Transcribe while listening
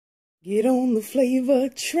Get on the flavor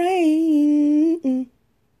train.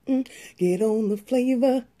 Get on the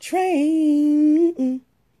flavor train.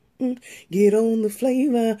 Get on the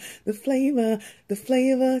flavor train. Get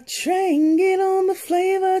on the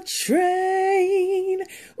flavor train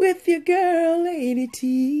with your girl, Lady T.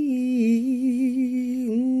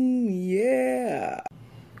 Yeah.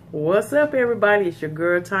 What's up, everybody? It's your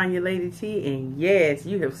girl, Tanya, Lady T. And yes,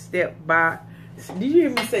 you have stepped by. Did you hear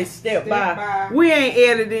me say step by? We ain't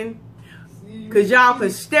editing. Because y'all can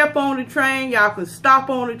step on the train, y'all can stop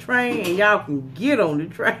on the train, and y'all can get on the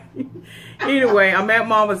train. Anyway, I'm at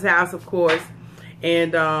Mama's house, of course.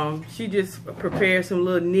 And she just prepared some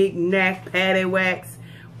little knick-knack patty wax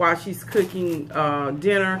while she's cooking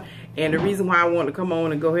dinner. And the reason why I want to come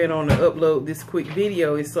on and go ahead on and upload this quick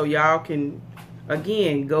video is so y'all can,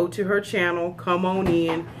 again, go to her channel, come on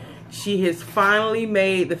in. She has finally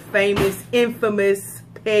made the famous, infamous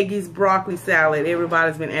Peggy's broccoli salad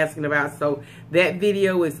everybody's been asking about. So that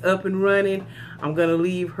video is up and running. I'm gonna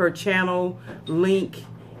leave her channel link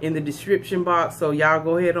in the description box, so y'all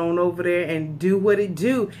go ahead on over there and do what it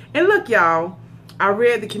do. And look, y'all, I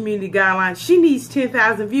read the community guidelines. She needs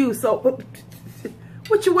 10,000 views, so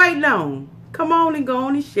what you waiting on? Come on and go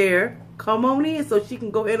on and share. Come on in so she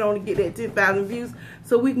can go ahead on and get that 10,000 views,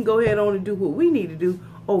 so we can go ahead on and do what we need to do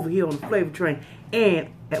over here on the Flavor Train and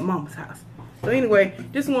at Mama's house. So anyway,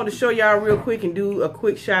 just wanted to show y'all real quick and do a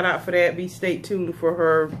quick shout out for that. Be stay tuned for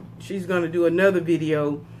her. She's going to do another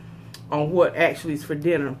video on what actually is for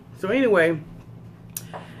dinner. So anyway,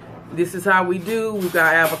 this is how we do. We've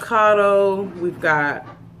got avocado, we've got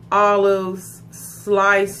olives,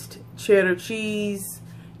 sliced cheddar cheese,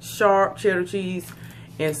 sharp cheddar cheese,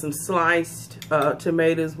 and some sliced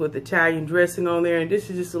tomatoes with Italian dressing on there. And this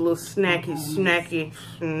is just a little snacky snack.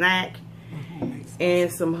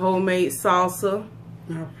 And some homemade salsa.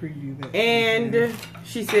 I'll preview that. And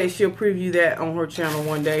she said she'll preview that on her channel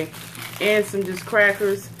one day. And some just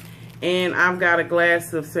crackers. And I've got a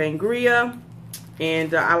glass of sangria.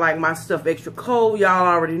 And I like my stuff extra cold. Y'all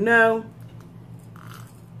already know.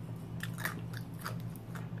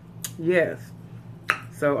 Yes.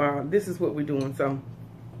 So this is what we're doing. So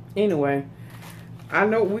anyway, I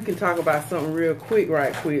know we can talk about something real quick,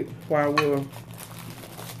 while we're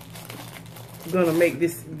gonna make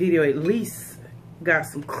this video at least got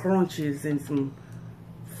some crunches and some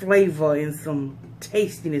flavor and some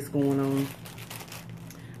tastiness going on.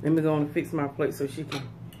 Let me go and fix my plate so she can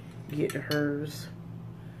get to hers.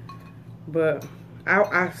 But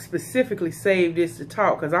I specifically saved this to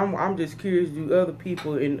talk because I'm just curious, do other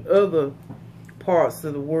people in other parts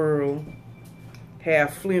of the world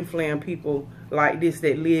have flim-flam people like this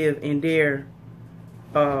that live in their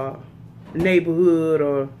neighborhood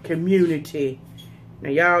or community? Now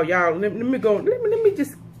y'all let me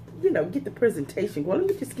just, you know, get the presentation going. Let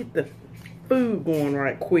me just get the food going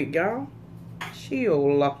right quick, y'all.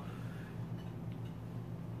 Chill.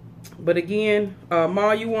 But again,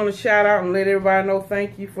 Ma, you want to shout out and let everybody know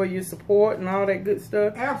thank you for your support and all that good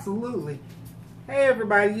stuff? Absolutely. Hey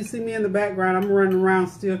everybody, you see me in the background. I'm running around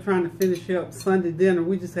still trying to finish up Sunday dinner.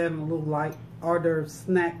 We just having a little light hors d'oeuvre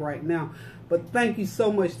snack right now. But thank you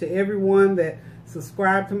so much to everyone that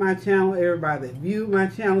subscribed to my channel, everybody that viewed my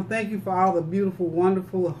channel. Thank you for all the beautiful,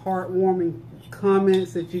 wonderful, heartwarming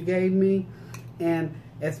comments that you gave me. And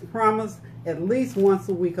as promised, at least once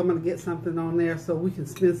a week, I'm going to get something on there so we can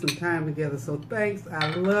spend some time together. So thanks.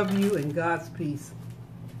 I love you and God's peace.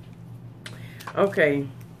 Okay.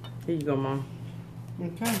 Here you go, Mom.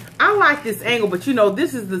 Okay. I like this angle, but you know,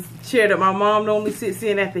 this is the chair that my mom normally sits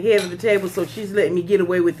in at the head of the table, so she's letting me get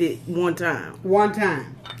away with it one time. One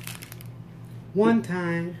time. One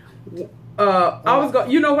time. I was going,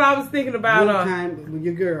 you know what I was thinking about? One time with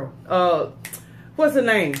your girl. What's her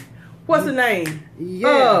name? What's her name?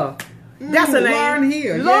 Yeah. That's her name. Lauryn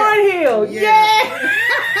Hill. Lauryn Hill. Yeah.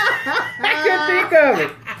 I couldn't think of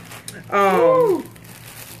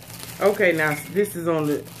it. Okay, now this is on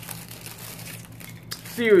the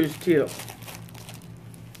serious tip.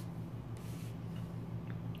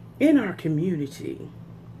 In our community,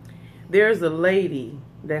 there's a lady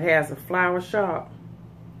that has a flower shop.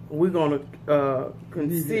 We're gonna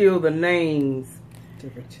conceal the names to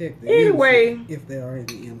protect the anyway, if there are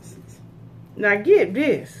any innocents. Now get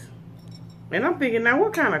this, and I'm thinking, now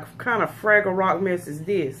what kind of Fraggle Rock mess is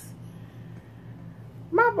this?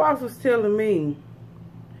 My boss was telling me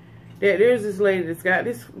that there's this lady that's got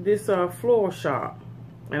this floral shop.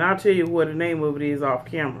 And I'll tell you what the name of it is off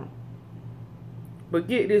camera. But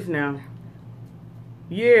get this now.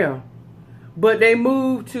 Yeah. But they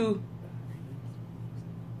moved to...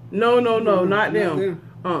 No, not them.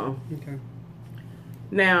 Okay.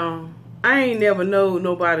 Now, I ain't never know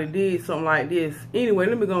nobody did something like this. Anyway,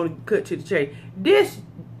 let me go and cut to the chase. This.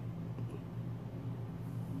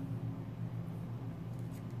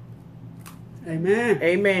 Amen.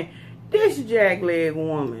 Amen. This jackleg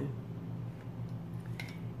woman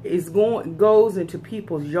goes into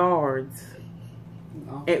people's yards.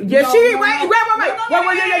 No. And, yeah, wait.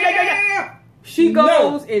 She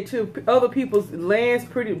goes into other people's lands,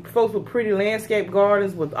 folks with pretty landscape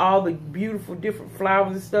gardens with all the beautiful different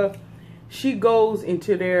flowers and stuff. She goes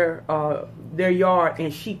into their yard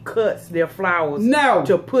and she cuts their flowers.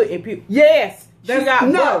 To put in people. Yes. She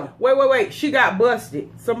got wait. She got busted.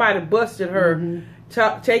 Somebody busted her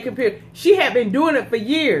taking pictures. She had been doing it for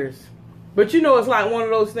years. But you know, it's like one of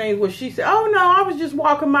those things where she said, "Oh no, I was just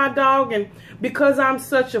walking my dog, and because I'm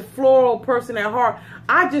such a floral person at heart,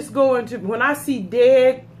 I just go into, when I see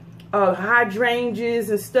dead hydrangeas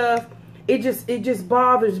and stuff, it just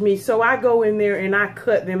bothers me. So I go in there and I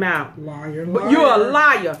cut them out." Liar. But you're a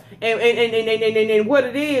liar. And what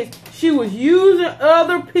it is, she was using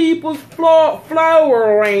other people's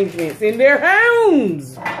flower arrangements in their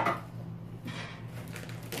homes.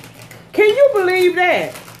 Can you believe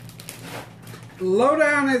that? Low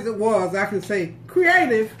down as it was, I can say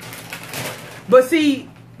creative. But see,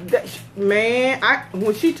 man,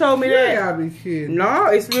 when she told me that, you gotta be kidding. No,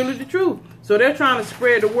 it's really the truth. So they're trying to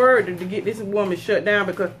spread the word to get this woman shut down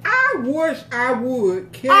because I wish I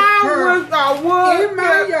would catch her in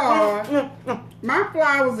my yard. My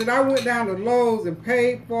flowers that I went down to Lowe's and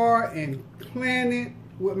paid for and planted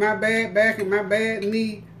with my bad back and my bad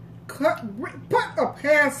knee. Put a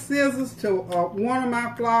pair of scissors to one of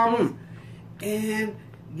my flowers, and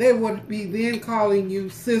they would be then calling you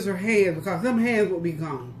scissor hands because them hands would be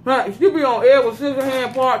gone. Right, you be on air with scissor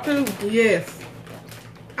hand part 2. Yes.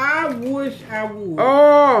 I wish I would.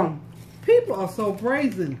 Oh. People are so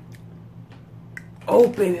brazen.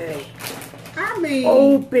 Openly. I mean.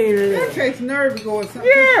 Openly. That takes nerve to go in something.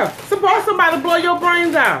 Yeah. Suppose somebody blow your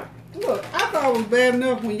brains out. Look, I thought it was bad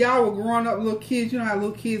enough when y'all were growing up little kids. You know how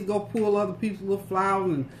little kids go pull other people's little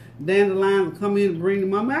flowers and dandelions and come in and bring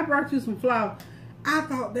them. Mama, I brought you some flowers. I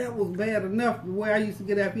thought that was bad enough the way I used to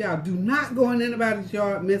get after y'all. Do not go in anybody's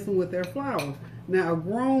yard messing with their flowers. Now, a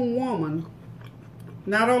grown woman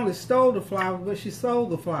not only stole the flowers, but she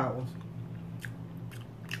sold the flowers.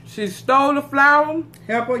 She stole the flower.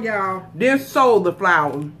 Help her, y'all. Then sold the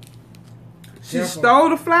flower. She stole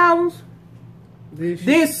the flowers.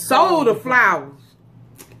 Then sold the flowers.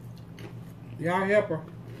 Y'all help her.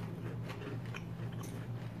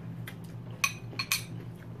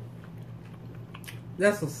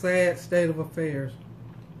 That's a sad state of affairs.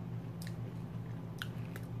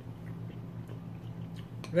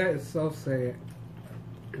 That is so sad.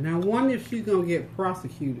 Now, I wonder if she's going to get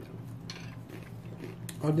prosecuted.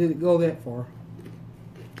 Or did it go that far?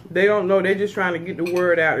 They don't know. They're just trying to get the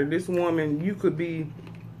word out that this woman, you could be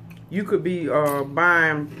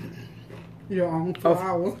buying your own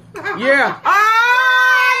flowers. Yeah.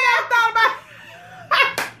 I never thought about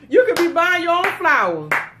it. You could be buying your own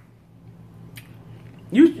flowers.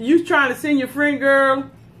 You trying to send your friend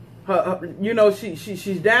girl, you know,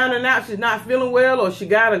 she's down and out, she's not feeling well, or she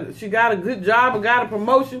got a good job or got a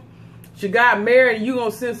promotion, she got married, and you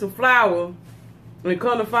gonna send some flowers, and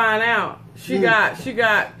come to find out she got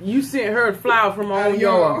you sent her a flower from her own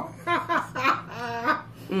yard.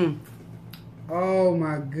 Oh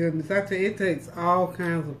my goodness! I tell you, it takes all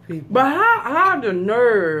kinds of people. But how the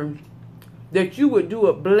nerve that you would do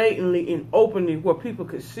it blatantly and openly where people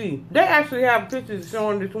could see? They actually have pictures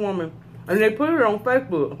showing this woman, and they put it on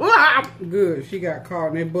Facebook. Good, she got caught,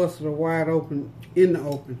 and they busted her wide open in the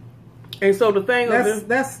open. And so the thing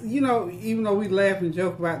that's you know, even though we laugh and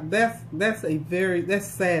joke about it, that's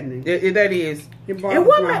saddening. That is. And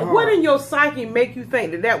what in your psyche make you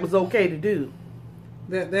think that was okay to do?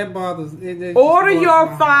 That bothers. Order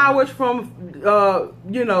your flowers from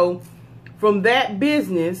you know, from that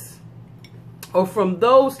business or from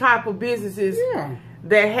those type of businesses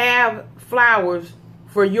that have flowers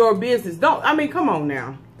for your business. I mean, come on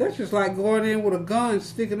now. That's just like going in with a gun,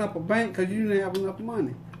 sticking up a bank because you didn't have enough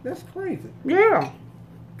money. That's crazy. Yeah.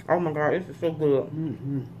 Oh my God, this is so good.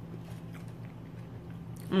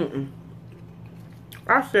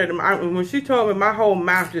 I said to when she told me, my whole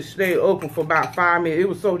mouth just stayed open for about 5 minutes. It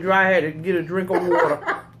was so dry I had to get a drink of water.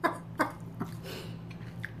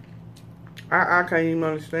 I can't even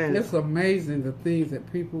understand it. It's amazing the things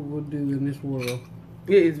that people will do in this world.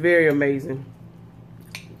 It is very amazing.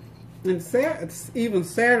 And it's even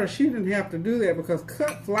sadder, she didn't have to do that, because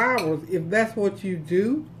cut flowers, if that's what you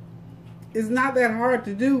do, it's not that hard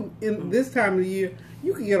to do in this time of the year.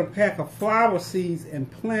 You can get a pack of flower seeds and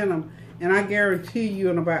plant them And I guarantee you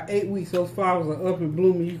in about 8 weeks, those flowers are up and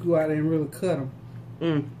blooming. You go out there and really cut them.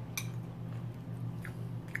 Mm.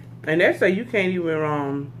 And they say you can't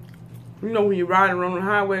even, you know, when you're riding around the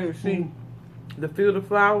highway and you see the field of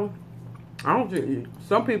flowers, I don't think,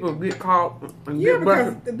 some people get caught. And Yeah,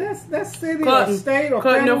 get because that's city or state or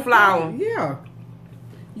cutting the flowers. Yeah.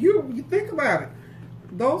 You think about it.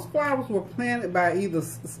 Those flowers were planted by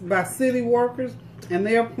city workers, and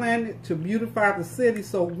they're planted to beautify the city.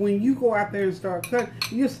 So when you go out there and start cutting,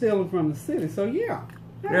 you're stealing from the city. So yeah,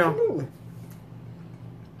 absolutely.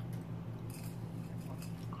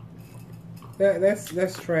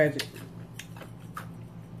 That's tragic.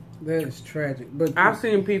 That is tragic. But I've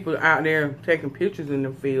seen people out there taking pictures in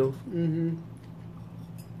the fields. Mm-hmm.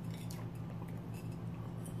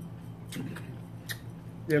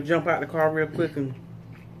 They'll jump out the car real quick and.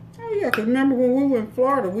 Oh yeah, because remember when we were in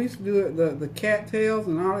Florida, we used to do the cattails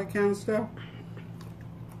and all that kind of stuff.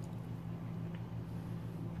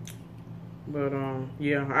 But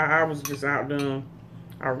yeah, I was just outdone.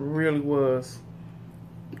 I really was.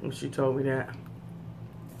 When she told me that.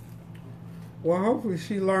 Well, hopefully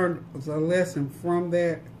she learned a lesson from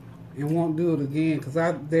that and won't do it again. Because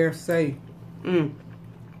I dare say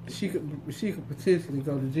she could potentially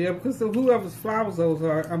go to jail, because of whoever's flowers those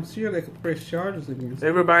are. I'm sure they could press charges against them.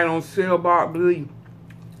 Everybody on cell block B.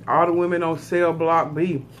 All the women on cell block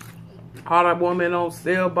B. All the women on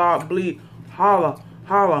cell block B. Holla,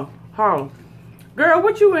 holla, holla. Girl,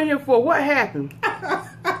 what you in here for? What happened?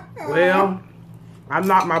 Well, I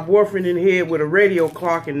knocked my boyfriend in the head with a radio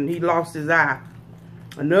clock and he lost his eye.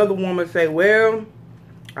 Another woman say, well,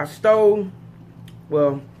 I stole.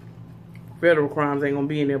 Well, federal crimes ain't gonna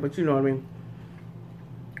be in there, but you know what I mean.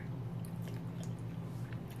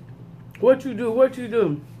 What you do? What you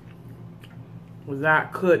do? Was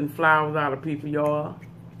out cutting flowers out of people's yard.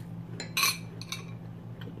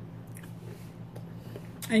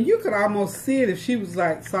 And you could almost see it if she was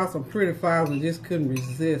like, saw some pretty flowers and just couldn't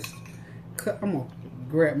resist. I'm gonna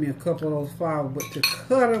grab me a couple of those flowers, but to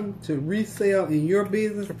cut them to resell in your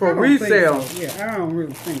business for resale, so. Yeah, I don't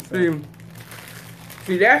really think so.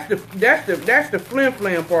 See, that's the flim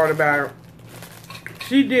flam part about her.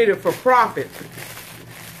 She did it for profit.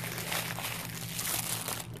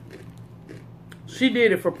 She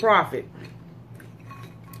did it for profit.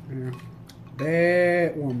 Yeah.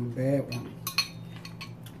 Bad woman, bad woman.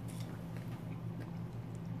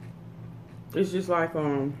 It's just like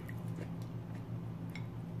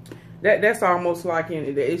that's almost like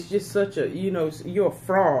it's just such a, you know, you're a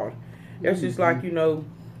fraud. That's just like, you know,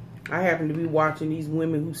 I happen to be watching these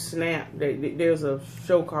women who snap. There's a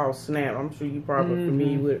show called Snap. I'm sure you probably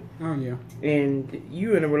familiar with it. Oh yeah. And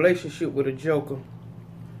you in a relationship with a joker,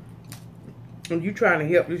 and you trying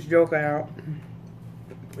to help this joker out.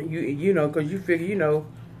 You know, because you figure, you know,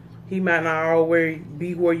 he might not always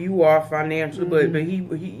be where you are financially, but he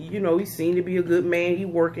you know, he seemed to be a good man. He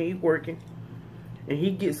working. And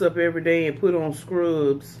he gets up every day and put on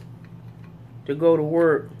scrubs to go to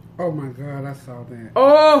work. Oh my God, I saw that.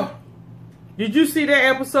 Oh, did you see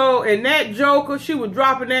that episode? And that joker, she was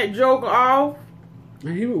dropping that joker off.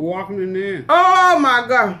 And he was walking in there. Oh my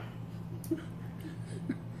God.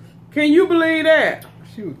 Can you believe that?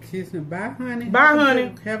 She was kissing. Bye, honey. Bye,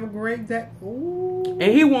 honey. Have a great day. Ooh.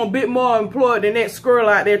 And he want a bit more employed than that squirrel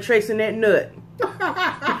out there chasing that nut.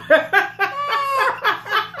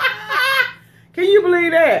 Can you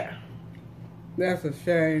believe that? That's a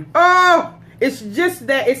shame. Oh, it's just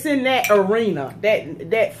that it's in that arena,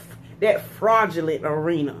 that fraudulent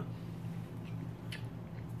arena.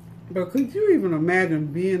 But could you even imagine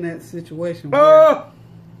being in that situation where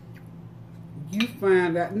you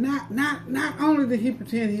find out not only did he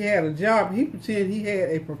pretend he had a job, he pretended he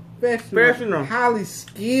had a professional. Highly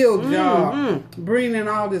skilled job, bringing in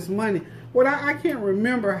all this money. Well, I can't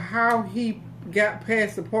remember how he got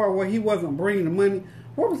past the part where he wasn't bringing the money.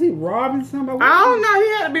 What was he, robbing somebody? I don't know. He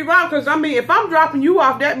had to be robbed, because, I mean, if I'm dropping you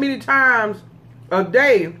off that many times a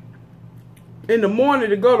day in the morning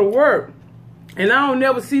to go to work, and I don't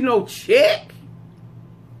never see no check.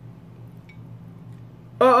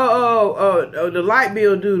 The light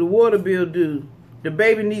bill due, the water bill due, the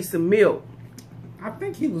baby needs some milk. I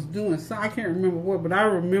think he was doing something. I can't remember what, but I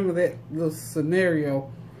remember that little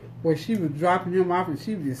scenario where she was dropping him off and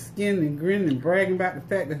she was just skinning and grinning and bragging about the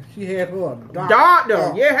fact that she had her a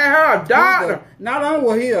doctor. Yeah, her a doctor. Not only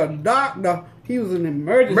was he a doctor, he was an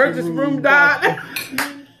emergency room doctor.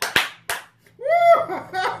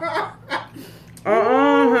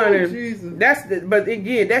 Honey. Jesus. But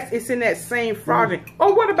again, it's in that same fraudulent.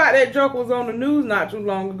 Oh, what about that joker was on the news not too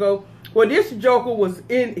long ago? Well, this joker was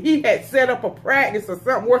he had set up a practice or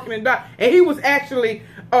something working in doctor, and he was actually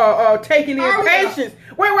taking in patients.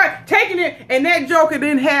 Wait, taking in, and that joker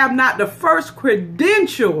didn't have not the first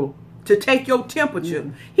credential to take your temperature.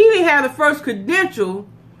 Mm. He didn't have the first credential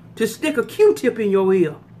to stick a Q-tip in your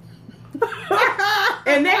ear.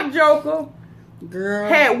 And that joker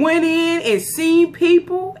had went in and seen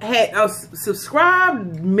people, had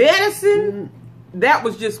subscribed medicine. That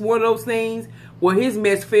was just one of those things where his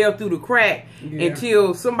mess fell through the crack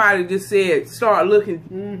until somebody just said, start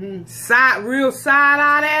looking real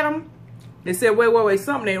side-eyed at him and said, wait,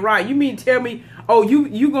 something ain't right. You mean to tell me,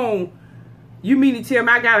 you mean to tell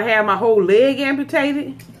me I gotta have my whole leg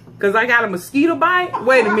amputated because I got a mosquito bite?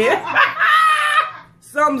 Wait a minute.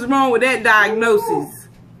 Something's wrong with that diagnosis.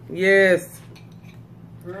 Yes.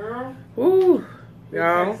 Girl. Ooh.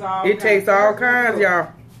 Y'all. It takes all kinds,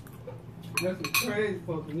 y'all. That's some crazy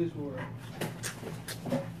folks in this world.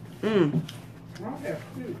 I have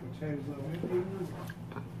food for change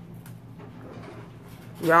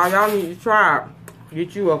y'all need to try it.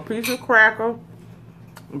 Get you a piece of cracker,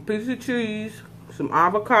 a piece of cheese, some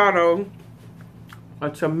avocado, a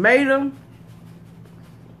tomato.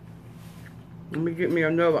 Let me get me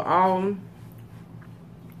another olive.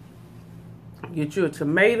 Get you a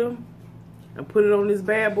tomato and put it on this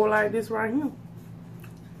bad boy like this right here.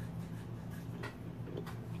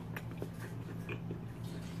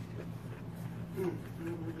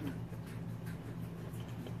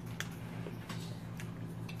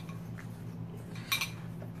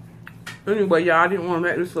 Anyway, y'all, I didn't want to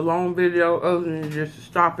make this a long video other than just to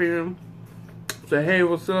stop in, say, hey,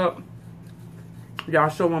 what's up? Y'all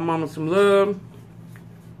show my mama some love.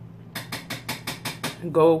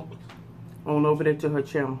 And go on over there to her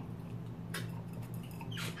channel.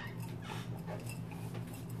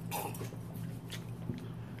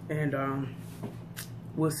 And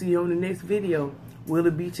we'll see you on the next video. Will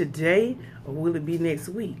it be today or will it be next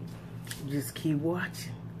week? Just keep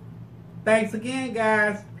watching. Thanks again,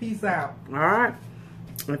 guys. Peace out. All right.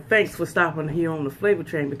 And thanks for stopping here on the Flavor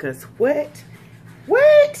Train because what?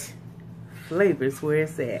 Flavor is where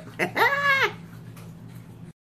it's at.